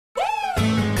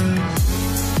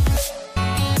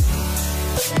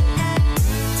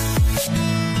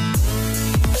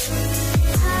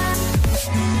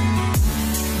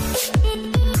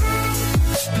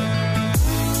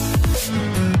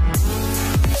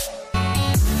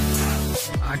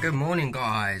Good morning,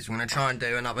 guys. I'm going to try and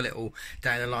do another little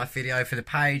day in the life video for the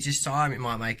page this time. It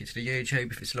might make it to the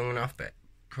YouTube if it's long enough, but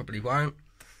probably won't.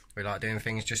 We like doing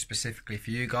things just specifically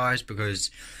for you guys because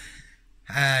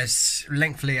as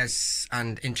lengthy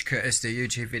and intricate as the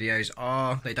YouTube videos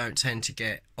are, they don't tend to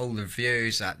get all the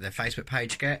views that the Facebook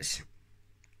page gets.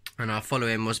 And our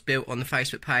following was built on the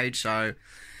Facebook page, so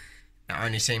it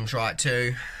only seems right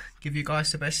to give you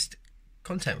guys the best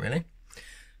content, really.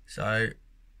 So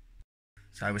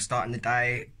we're starting the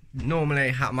day normally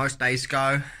how most days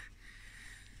go,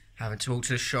 having to walk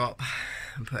to the shop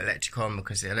and put electric on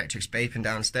because the electric's beeping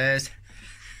downstairs.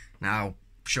 Now,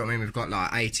 sure, I mean, we've got like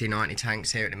 80, 90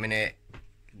 tanks here at the minute.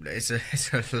 It's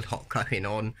a lot going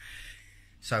on,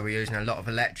 so we're using a lot of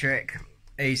electric,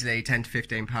 easily 10 to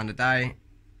 15 pound a day.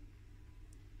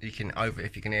 If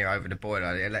you can hear over the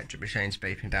boiler, the electric machine's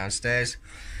beeping downstairs.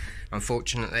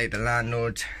 Unfortunately, the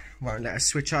landlord won't let us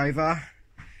switch over,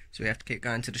 so we have to keep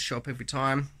going to the shop every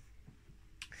time.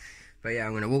 But yeah,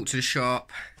 I'm going to walk to the shop,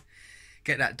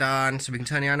 get that done so we can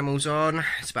turn the animals on.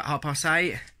 It's about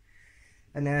 8:30,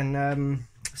 and then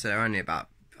so they're only about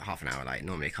half an hour late.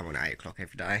 Normally come on at 8 o'clock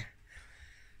every day.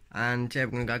 And yeah,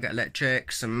 we're going to go get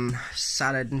electric, some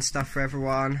salad and stuff for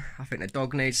everyone. I think the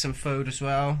dog needs some food as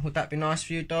well. Would that be nice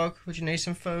for you, dog? Would you need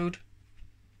some food?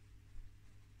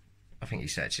 I think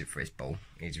he's searching for his ball.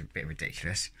 He's a bit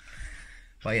ridiculous.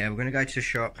 But yeah, we're going to go to the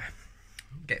shop,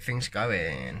 get things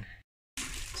going.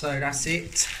 So that's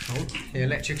it. Oh, the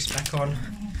electric's back on.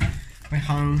 We're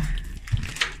home.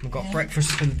 We've got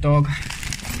breakfast for the dog.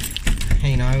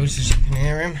 He knows, as you can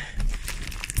hear him.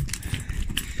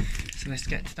 So let's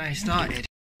get today started.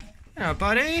 Hello,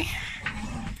 buddy.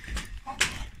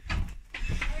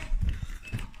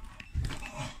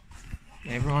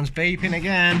 Everyone's beeping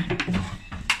again.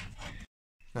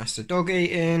 That's the dog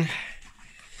eating.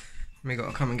 We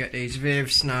got to come and get these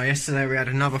Vivs. Now, yesterday we had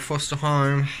another foster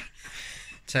home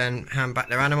hand back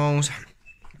their animals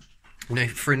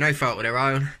through no fault of their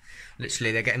own.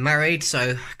 Literally, they're getting married,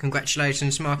 so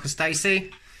congratulations, Mark and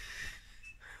Stacey.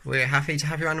 We're happy to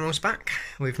have your animals back.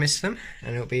 We've missed them,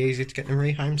 and it'll be easy to get them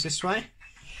rehomes this way.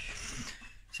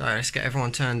 So let's get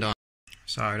everyone turned on.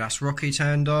 So that's Rocky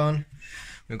turned on.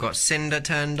 We've got Cinder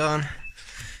turned on.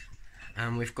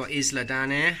 And we've got Isla down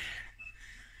here.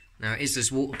 Now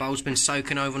Isla's water bowl's been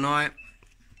soaking overnight,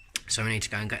 so we need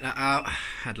to go and get that out.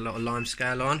 Had a lot of lime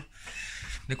scale on.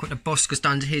 Look what the Bosca's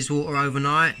done to his water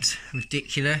overnight.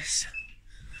 Ridiculous.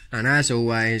 And as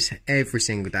always, every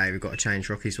single day we've got to change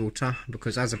Rocky's water,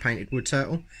 because as a painted wood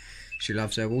turtle, she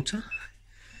loves her water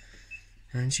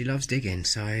and she loves digging,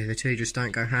 so the two just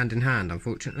don't go hand in hand,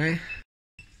 unfortunately.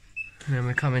 And then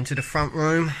we come into the front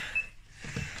room,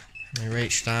 we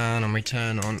reach down and we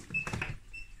turn on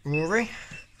Rory.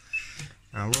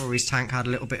 Now Rory's tank had a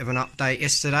little bit of an update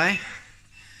yesterday.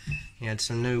 He had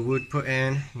some new wood put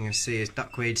in. You can see his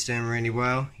duckweed's doing really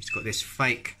well. He's got this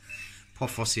fake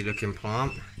Pothossie looking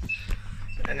plant,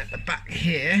 and at the back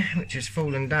here, which has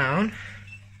fallen down,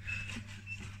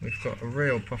 we've got a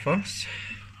real Pothos,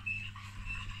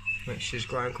 which has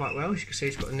grown quite well. As you can see,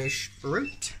 it's got a new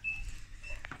root.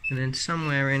 And then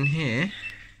somewhere in here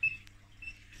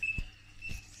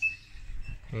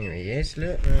he is.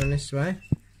 Look, around this way.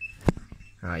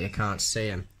 Oh, you can't see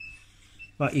him,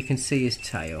 but you can see his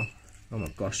tail. Oh my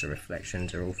gosh, the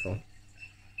reflections are awful.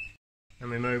 Then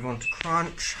we move on to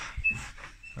Crunch,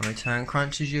 and we turn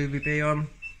Crunch's UVB on.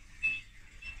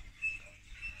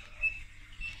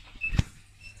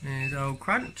 There's old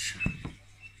Crunch.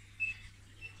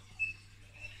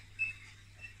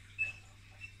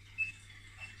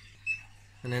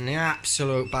 And then the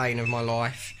absolute bane of my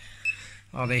life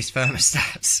are these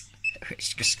thermostats,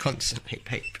 which just constantly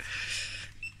beep.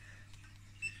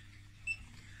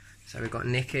 So we've got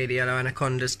Nikki, the yellow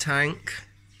anaconda's tank.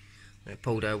 We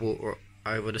pulled her water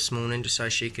over this morning just so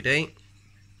she could eat.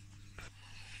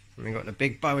 And we've got the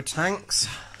big boa tanks,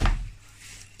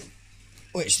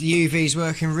 which the UV's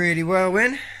working really well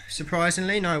in.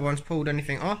 Surprisingly, no one's pulled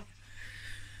anything off.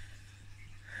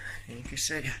 And you can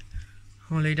see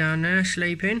Holly down there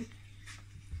sleeping,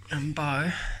 and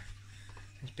Bo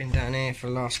has been down here for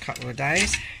the last couple of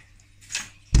days.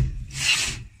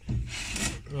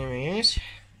 There he is.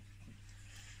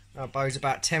 Our Bo's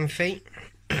about 10 feet.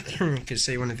 You can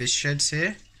see one of his sheds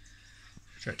here.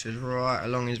 Stretches right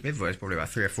along his bivouac. There's probably about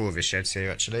 3 or 4 of his sheds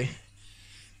here actually,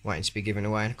 waiting to be given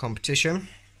away in a competition.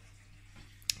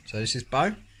 So this is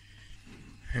Bo.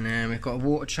 And then we've got a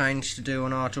water change to do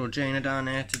on our Georgina down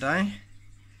there today.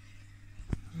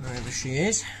 Wherever she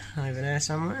is, over there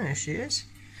somewhere, there she is.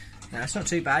 Now it's not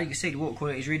too bad, you can see the water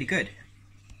quality is really good.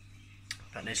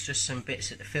 But there's just some bits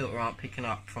that the filter aren't picking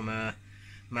up from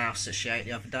mouse that she ate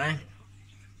the other day.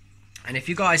 And if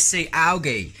you guys see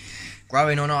algae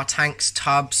growing on our tanks,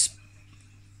 tubs,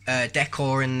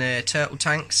 decor in the turtle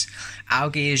tanks,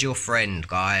 algae is your friend,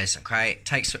 guys. Okay, it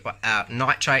takes out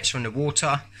nitrates from the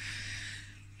water,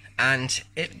 and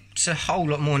it's a whole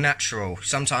lot more natural.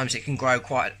 Sometimes it can grow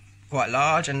quite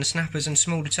large, and the snappers and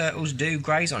smaller turtles do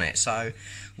graze on it, so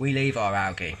we leave our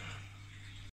algae.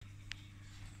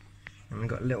 And we've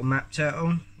got a little map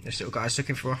turtle. This little guy's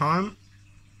looking for a home.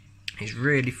 He's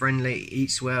really friendly,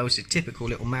 eats well. It's a typical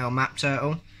little male map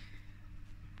turtle.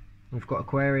 We've got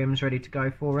aquariums ready to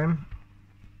go for him.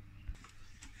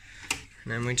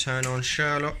 And then we turn on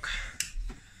Sherlock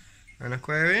and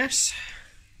Aquarius.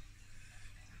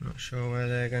 Not sure where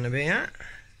they're going to be at.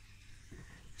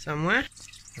 Somewhere.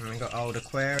 And we've got old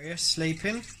Aquarius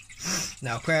sleeping.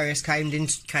 Now Aquarius came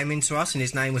into us, and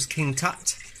his name was King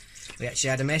Tut. We actually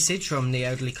had a message from the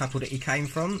elderly couple that he came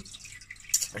from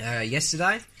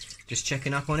yesterday, just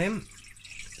checking up on him.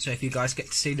 So if you guys get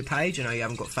to see the page, I know you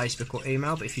haven't got Facebook or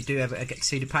email, but if you do ever get to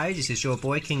see the page, this is your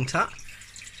boy King Tut.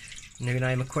 New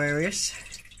name Aquarius.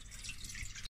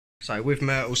 So with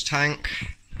Myrtle's tank,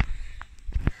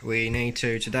 we need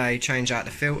to today change out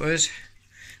the filters,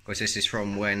 because this is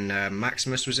from when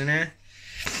Maximus was in here.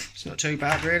 It's not too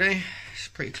bad really, it's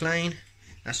pretty clean.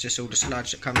 That's just all the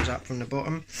sludge that comes up from the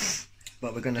bottom.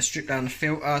 But we're going to strip down the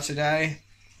filter today.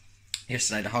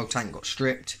 Yesterday the whole tank got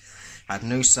stripped. Had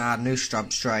new sand, new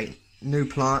substrate, new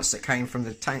plants that came from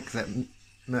the tank that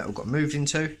Myrtle got moved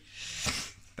into.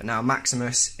 But now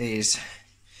Maximus is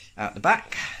out the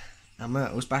back, and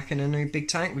Myrtle's back in a new big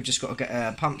tank. We've just got to get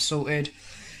a pump sorted,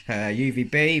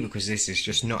 UVB, because this is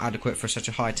just not adequate for such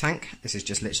a high tank. This has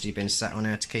just literally been set on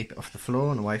there to keep it off the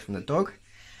floor and away from the dog.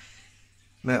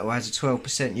 Myrtle has a 12%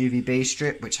 UVB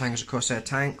strip which hangs across her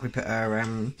tank. We put her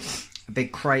a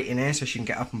big crate in here so she can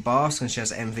get up and bask, and she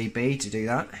has an MVB to do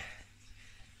that.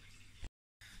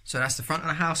 So that's the front of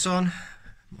the house on.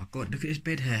 My god, look at this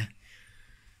bed here.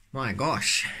 My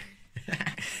gosh.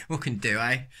 What can do,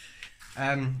 eh?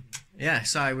 Yeah,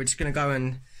 so we're just going to go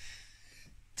and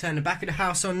turn the back of the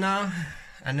house on now,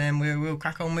 and then we'll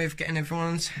crack on with getting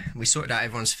we sorted out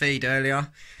everyone's feed earlier.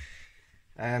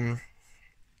 What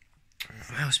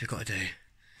else we got to do?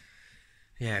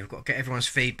 Yeah, we've got to get everyone's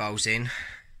feed bowls in.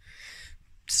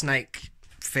 Snake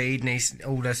feed needs,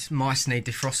 all the mice need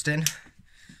defrosting.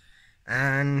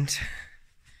 And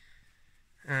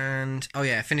oh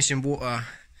yeah, finishing water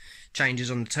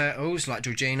changes on the turtles like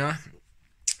Georgina.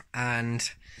 And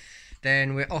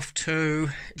then we're off to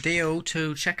Deal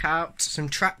to check out some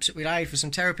traps that we laid for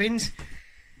some terrapins.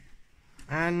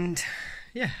 And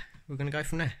yeah, we're going to go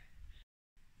from there.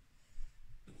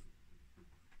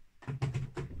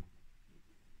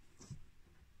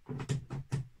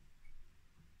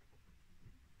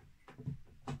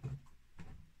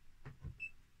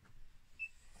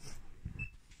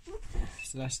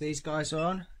 So that's these guys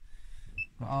on.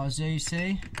 Got our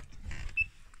Zusi.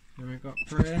 And we've got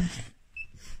Bryn.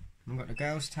 We've got the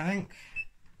girls' tank.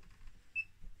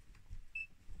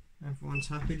 Everyone's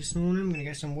happy this morning. We're going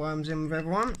to get some worms in with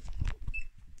everyone.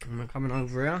 And we're coming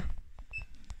over here.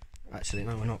 Actually,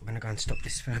 no, we're not. We're going to go and stop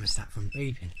this thermostat from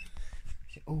beeping.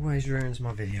 It always ruins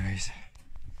my videos.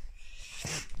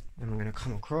 Then we're going to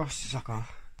come across. It's like a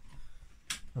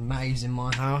maze in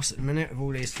my house at the minute with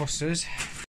all these fosters.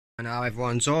 And now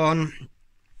everyone's on.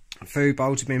 Food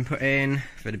bowls have been put in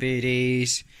for the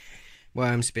beardies.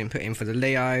 Worms have been put in for the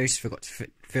Leos. Forgot to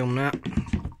film that.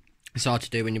 It's hard to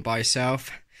do when you're by yourself.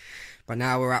 But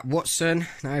now we're at Watson.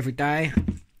 Now every day,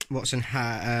 Watson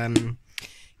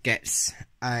gets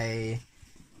a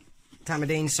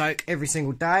Tamidine soak every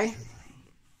single day.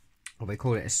 Or we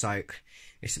call it a soak.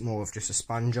 It's more of just a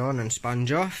sponge on and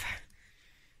sponge off.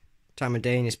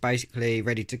 Tamidine is basically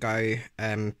ready to go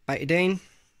betadine.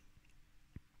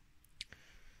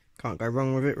 Can't go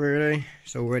wrong with it really.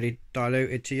 It's already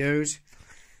diluted to use.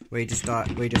 We just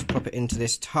pop it into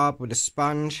this tub with a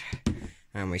sponge,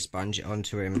 and we sponge it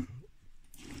onto him.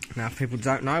 Now, if people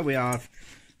don't know, we have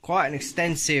quite an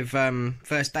extensive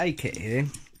first aid kit here.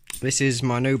 This is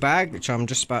my new bag, which I'm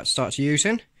just about to start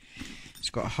using. It's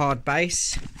got a hard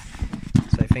base,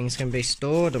 so things can be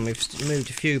stored, and we've moved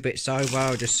a few bits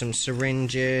over, just some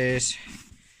syringes.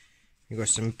 We've got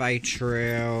some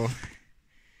Baytril.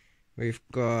 We've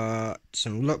got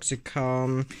some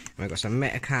Loxicam, and we've got some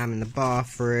Metacam in the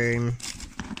bathroom.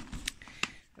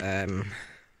 Yeah,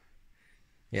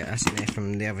 that's in here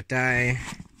from the other day.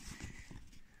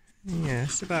 Yeah,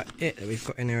 that's about it that we've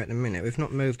got in here at the minute. We've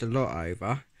not moved a lot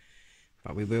over,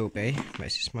 but we will be. But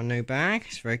this is my new bag.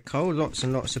 It's very cool. Lots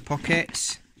and lots of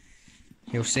pockets.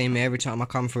 You'll see me every time I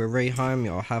come for a rehome.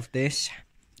 You'll have this.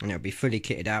 and it'll be fully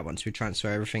kitted out once we transfer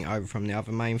everything over from the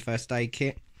other main first aid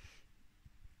kit.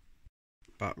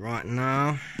 But right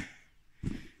now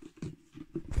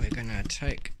we're gonna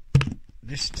take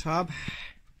this tub.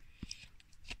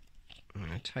 I'm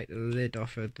gonna take the lid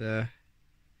off of the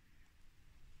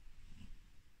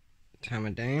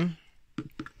Tamidine.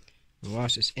 And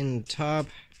whilst it's in the tub,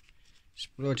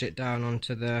 splodge it down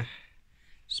onto the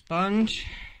sponge,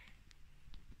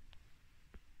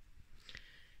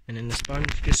 and then the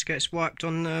sponge just gets wiped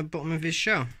on the bottom of his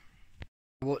shell.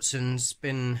 Watson's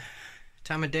been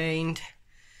Tamidined.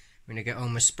 I'm gonna get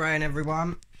on with spraying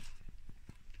everyone.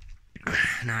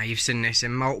 Now, you've seen this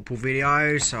in multiple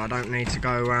videos, so I don't need to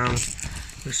go around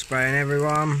with spraying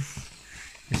everyone.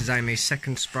 This is Amy's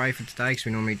second spray for today, because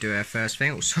we normally do her first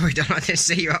thing. Oh, sorry, don't like to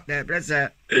see you up there, bless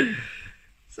her.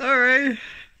 Sorry.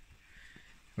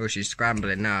 Well, she's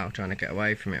scrambling now, trying to get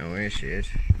away from it. Oh, here she is.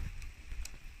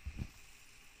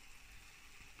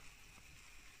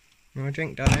 You want a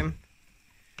drink, darling?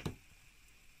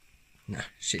 No,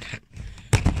 she don't.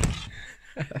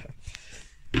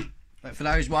 But for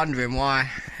those wondering why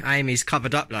Amy's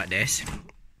covered up like this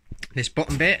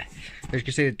bottom bit, as you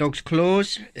can see the dog's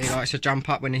claws, he likes to jump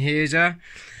up when he hears her.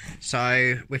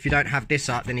 So if you don't have this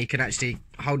up, then he can actually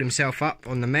hold himself up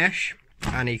on the mesh,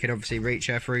 and he can obviously reach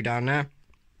her through down there.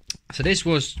 So this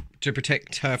was to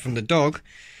protect her from the dog.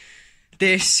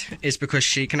 This is because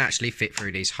she can actually fit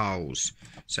through these holes.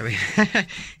 So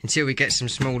until we get some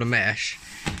smaller mesh,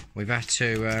 we've had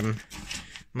to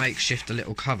makeshift a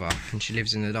little cover, and she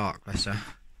lives in the dark, bless her.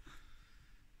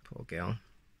 Poor girl.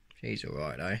 She's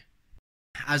alright though.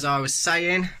 As I was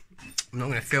saying, I'm not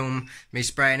going to film me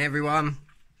spraying everyone,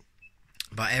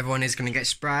 but everyone is going to get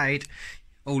sprayed.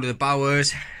 All of the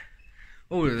boas,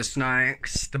 all of the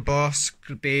snakes, the bosks,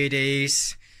 the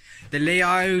beardies, the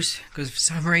leos, because for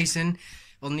some reason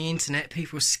on the internet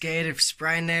people are scared of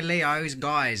spraying their leos.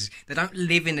 Guys, they don't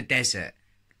live in the desert.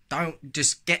 Don't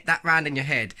just get that round in your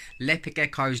head. Leopard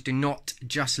geckos do not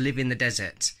just live in the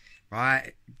desert,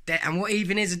 right? And what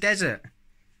even is a desert?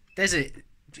 Desert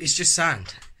is just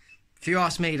sand. If you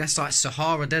ask me, that's like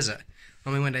Sahara Desert.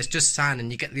 I mean, when there's just sand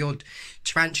and you get the odd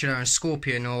tarantula and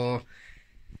scorpion, or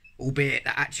albeit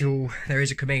that there is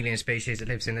a chameleon species that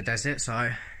lives in the desert,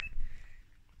 so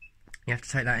you have to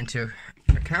take that into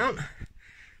account.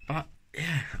 But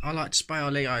yeah, I like to spray our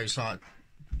leos like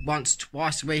once,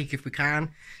 twice a week if we can,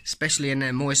 especially in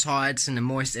their moist hides in the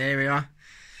moist area.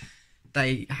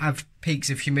 They have peaks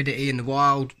of humidity in the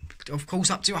wild, of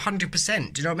course, up to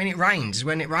 100%. Do you know what I mean? It rains.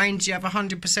 When it rains, you have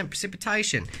 100%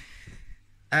 precipitation.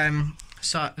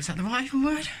 So, is that the right even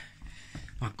word?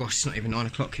 Oh gosh, it's not even 9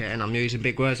 o'clock yet, and I'm using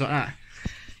big words like that.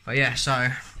 But yeah, so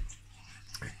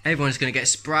everyone's going to get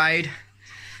sprayed.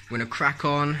 We're going to crack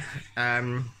on.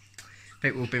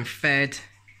 People have been fed.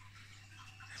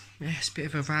 Yeah, it's a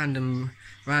bit of a random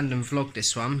vlog,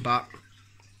 this one, but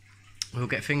we'll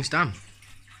get things done.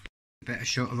 Better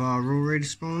shot of our Rory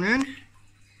this morning.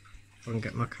 If I can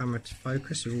get my camera to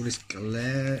focus with all this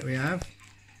glare that we have.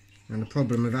 And the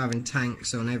problem with having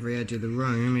tanks on every edge of the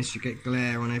room is you get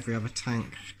glare on every other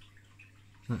tank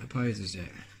that opposes it.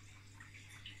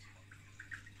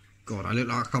 God, I look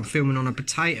like I'm filming on a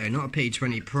potato, not a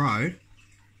P20 Pro.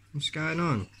 What's going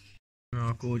on?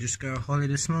 Our gorgeous girl Holly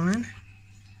this morning.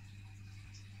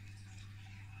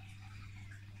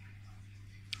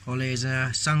 Holly is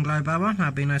a Sunglow boa,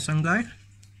 albino Sunglow.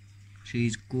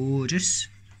 She's gorgeous.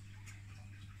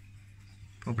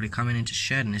 Probably coming into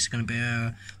shed, and it's going to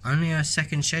be only her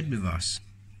second shed with us.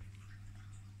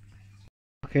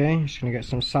 Okay, just going to get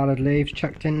some salad leaves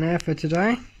chucked in there for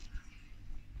today.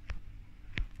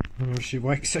 And she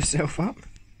wakes herself up.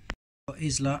 Got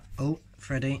Isla. Oh,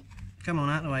 Freddie. Come on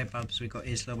out of the way, bubs. We've got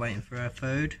Isla waiting for her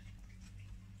food.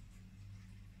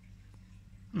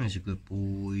 There's a good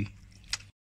boy.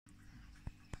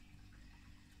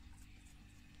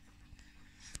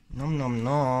 Nom nom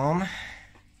nom.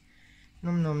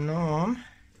 Nom nom nom.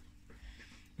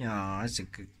 Yeah, that's a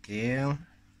good girl.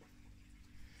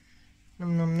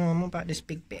 Nom nom nom. What about this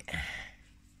big bit? What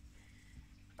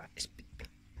about this big bit?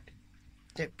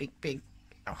 That big.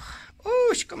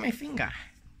 Oh, she got my finger.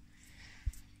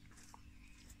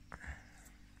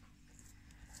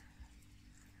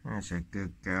 That's a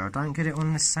good girl. Don't get it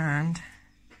on the sand.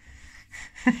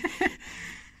 I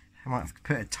might have to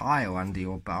put a tile under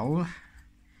your bowl.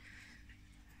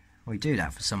 We do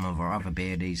that for some of our other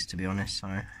beardies, to be honest, so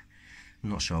I'm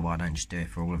not sure why I don't just do it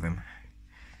for all of them.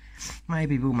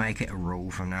 Maybe we'll make it a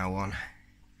rule from now on.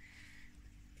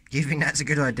 Do you think that's a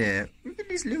good idea? Look at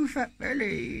this little fat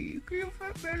belly. Look at your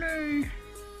fat belly.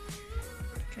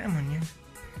 Come on, you.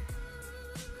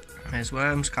 There's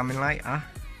worms coming later.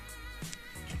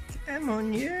 Come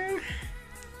on, you.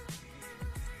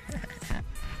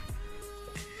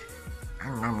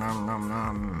 Nom nom nom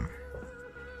nom.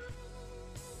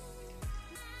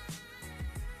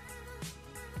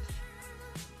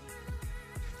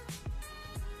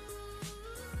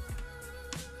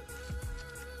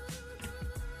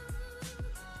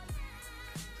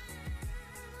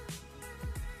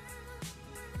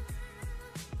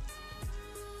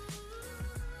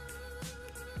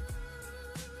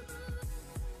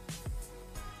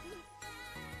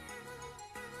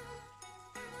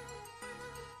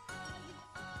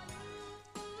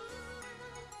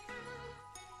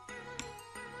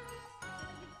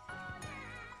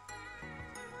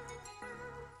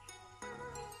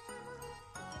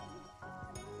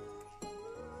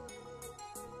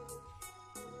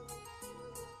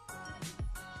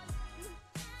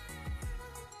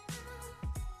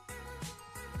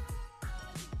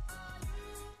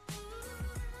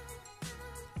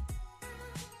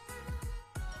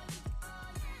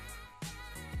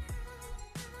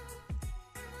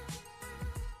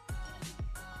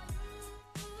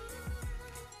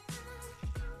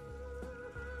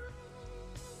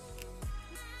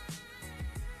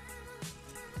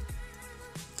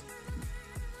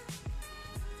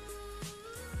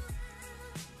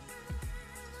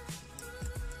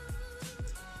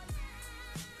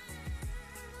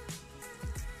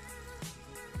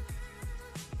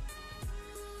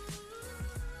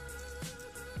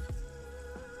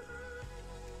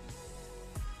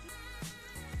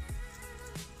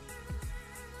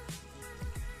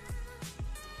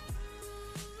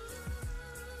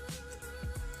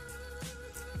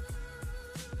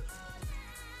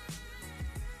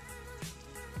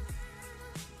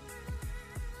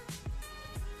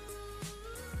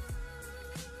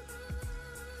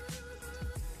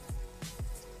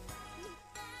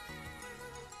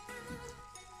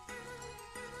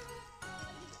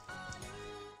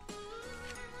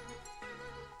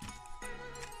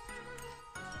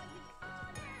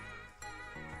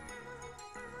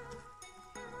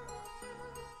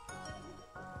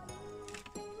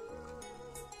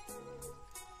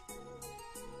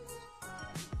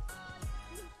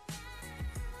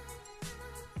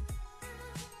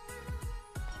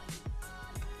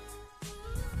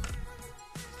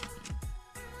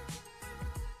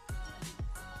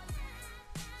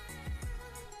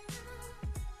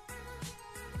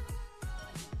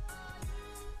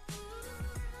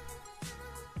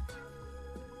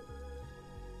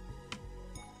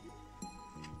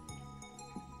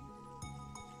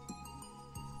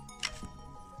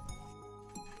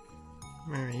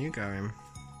 Where are you going?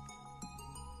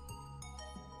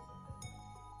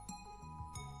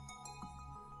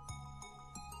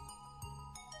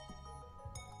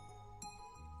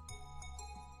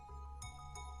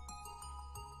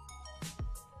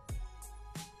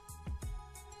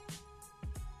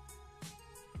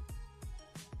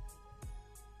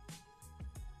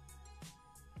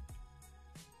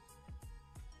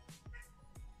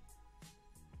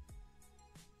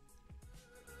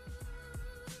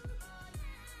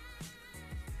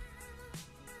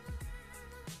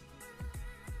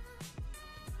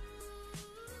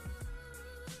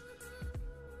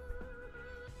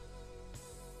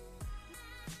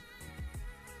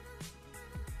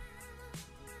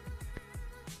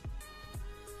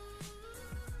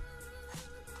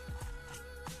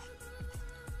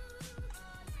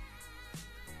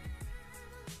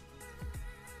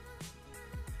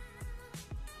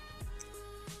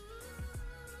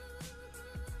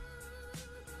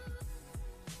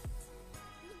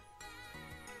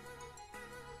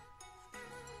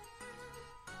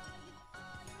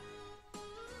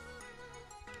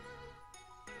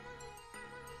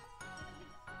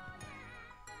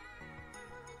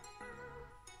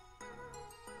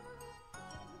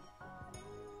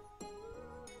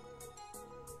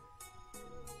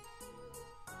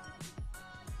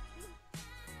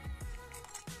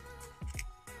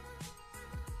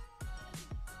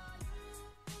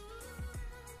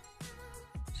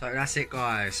 So that's it,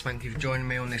 guys. Thank you for joining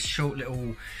me on this short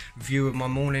little view of my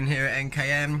morning here at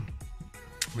NKM.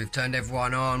 We've turned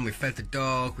everyone on, we've fed the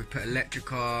dog, we've put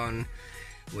electric on,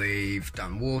 we've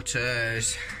done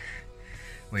waters,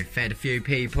 we've fed a few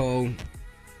people.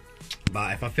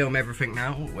 But if I film everything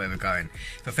now, where we're going?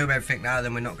 If I film everything now,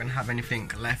 then we're not going to have anything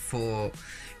left for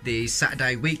the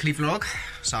Saturday weekly vlog.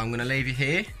 So I'm going to leave you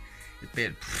here.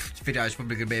 This video is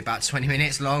probably going to be about 20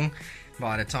 minutes long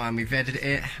by the time we've edited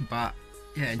it. But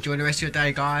yeah, enjoy the rest of your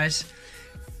day, guys.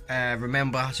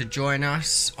 Remember to join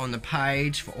us on the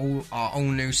page for our all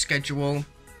new schedule.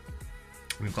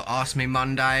 We've got Ask Me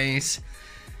Mondays,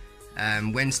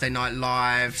 Wednesday night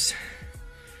lives,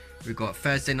 We've got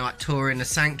Thursday night tour in the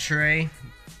sanctuary,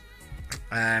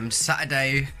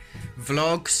 Saturday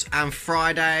vlogs, and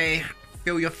Friday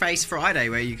Feel Your Face Friday,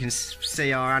 where you can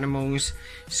see our animals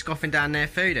scoffing down their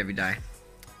food every day.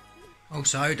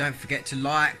 Also, don't forget to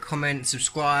like, comment,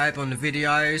 subscribe on the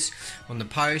videos, on the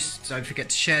posts. Don't forget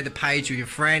to share the page with your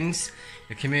friends,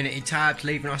 the community tab,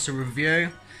 leaving us a review.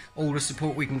 All the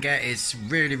support we can get is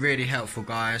really, really helpful,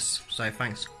 guys. So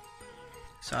thanks.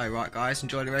 So, right, guys,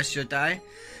 enjoy the rest of your day.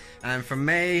 And from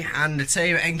me and the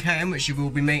team at NKM, which you will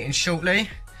be meeting shortly,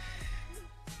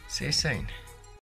 see you soon.